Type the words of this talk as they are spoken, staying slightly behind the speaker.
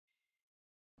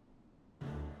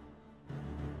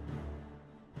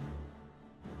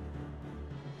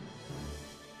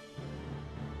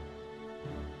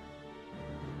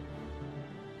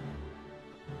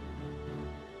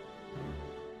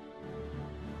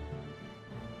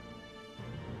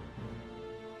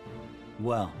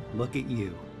Well, look at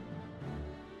you.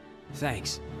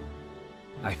 Thanks.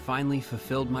 I finally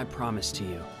fulfilled my promise to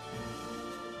you.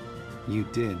 You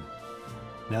did.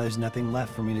 Now there's nothing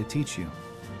left for me to teach you.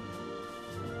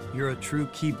 You're a true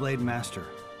Keyblade master.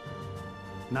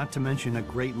 Not to mention a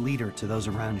great leader to those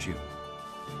around you.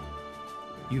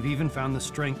 You've even found the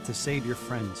strength to save your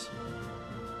friends.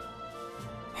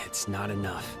 It's not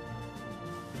enough.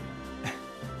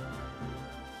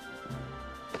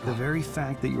 The very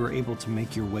fact that you were able to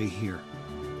make your way here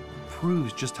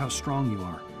proves just how strong you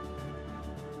are.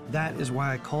 That is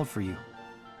why I called for you.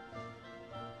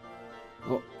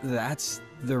 Well, that's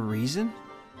the reason?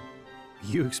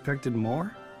 You expected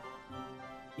more?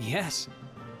 Yes.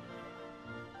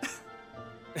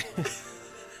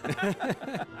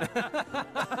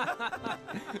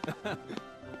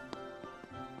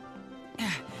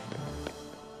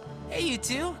 Hey, you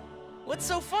two! What's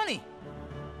so funny?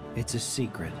 It's a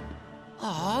secret.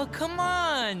 Aw, come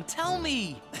on, tell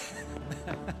me!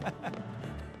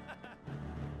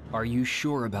 Are you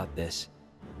sure about this?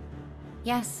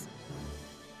 Yes.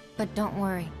 But don't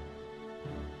worry.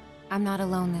 I'm not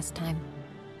alone this time.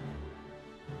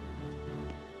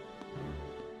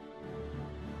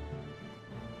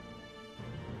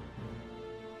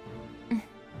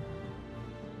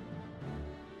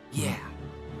 Yeah.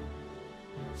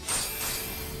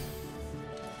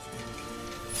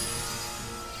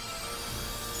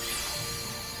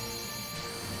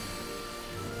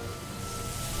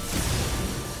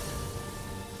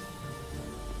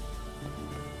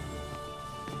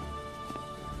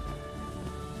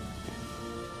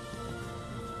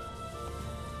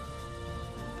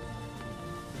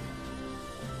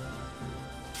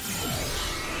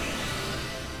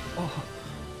 Oh.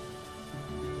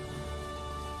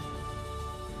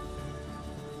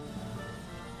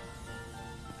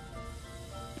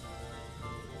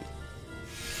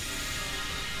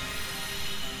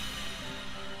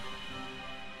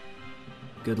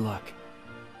 Good luck.